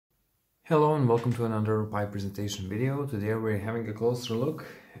Hello and welcome to another pipe presentation video. Today we're having a closer look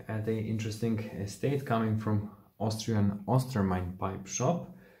at an interesting estate coming from Austrian Ostermann pipe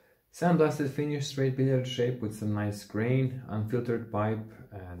shop. Sandblasted finished straight billiard shape with some nice grain, unfiltered pipe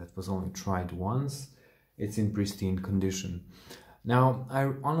that was only tried once. It's in pristine condition. Now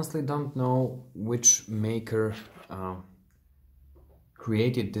I honestly don't know which maker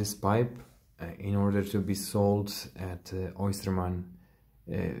created this pipe in order to be sold at Ostermann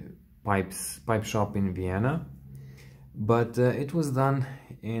pipe shop in Vienna, but it was done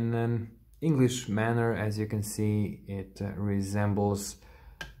in an English manner. As you can see, it resembles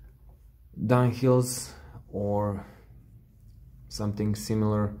Dunhill's or something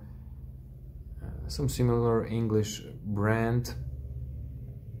similar, some similar English brand.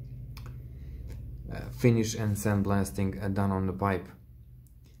 Finish and sandblasting done on the pipe.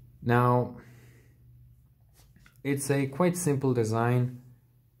 Now it's a quite simple design,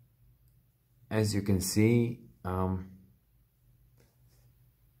 as you can see.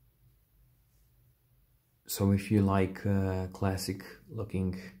 So if you like classic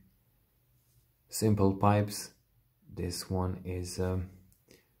looking simple pipes, this one is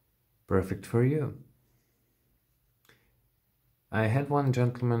perfect for you. I had one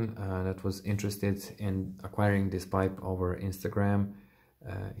gentleman that was interested in acquiring this pipe over Instagram.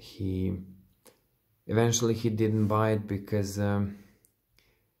 He eventually didn't buy it because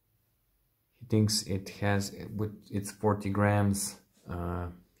he thinks it has, with its 40 grams,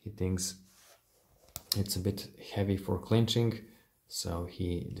 he thinks it's a bit heavy for clinching, so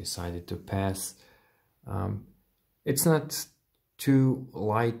he decided to pass. It's not too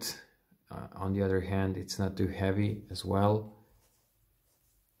light, on the other hand it's not too heavy as well.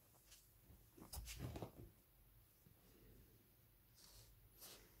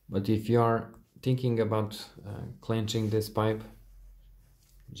 But if you are thinking about clenching this pipe,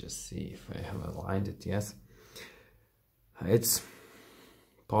 just see if I have aligned it. Yes, it's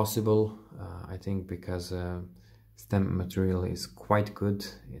possible, I think, because stem material is quite good,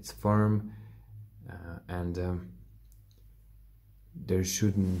 it's firm, and there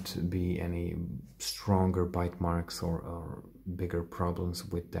shouldn't be any stronger bite marks or bigger problems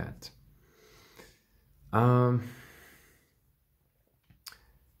with that.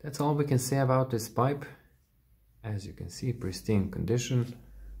 That's all we can say about this pipe. As you can see, pristine condition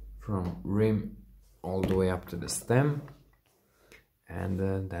from rim all the way up to the stem.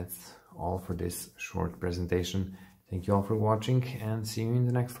 And that's all for this short presentation. Thank you all for watching and see you in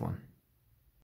the next one.